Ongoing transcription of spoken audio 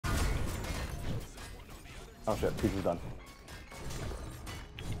Oh shit, pizza's done.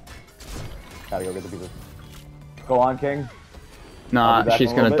 Gotta go get the pizza. Go on, King. Nah,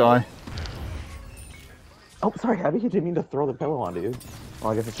 she's gonna die. Oh, sorry, Abby, you didn't mean to throw the pillow onto you. Oh,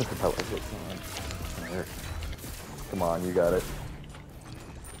 I guess it's just a pillow. Come on, you got it.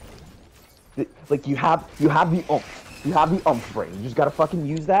 Like, you have the oomph. You have the oomph brain. You just gotta fucking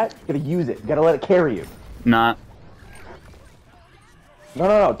use that. You gotta use it. You gotta let it carry you. Nah.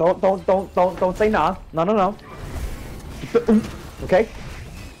 No. Don't say nah. No. Okay?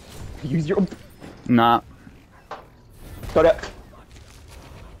 Use your oomph. Nah. Go down.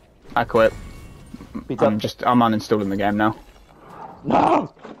 I quit. Pizza. I'm uninstalling the game now.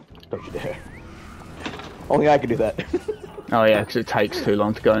 No! Don't you dare. Only I can do that. Oh yeah, because it takes too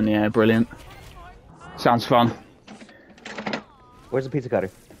long to go in the air. Brilliant. Sounds fun. Where's the pizza cutter?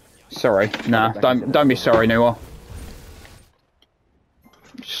 Sorry. Nah, don't be sorry, Nua.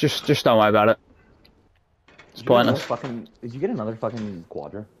 Just don't worry about it. It's pointless. Did you get another fucking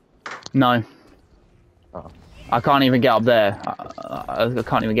quadra? No. Oh. I can't even get up there. I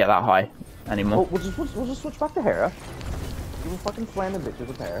can't even get that high anymore. Well, we'll just switch back to Hera. You were fucking slamming bitches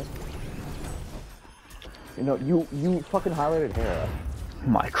with Hera. You know, you fucking highlighted Hera.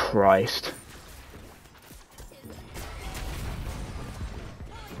 My Christ.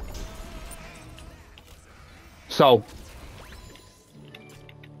 So.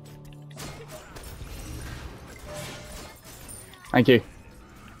 Thank you.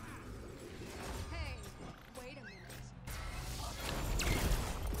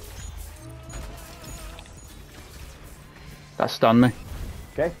 That stunned me.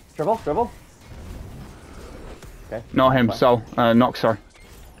 Okay, dribble. Okay. Not him, Sol. Nox, sorry.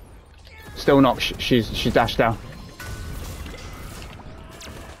 Still Nox. She's dashed down.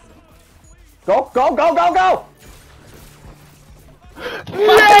 Go!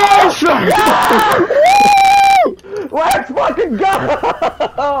 Yes! Let's fucking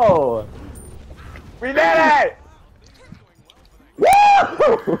go! We did it! Woo!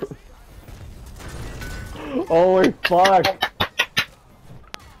 Holy fuck!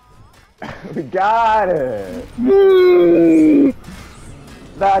 We got it!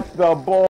 That's the bull.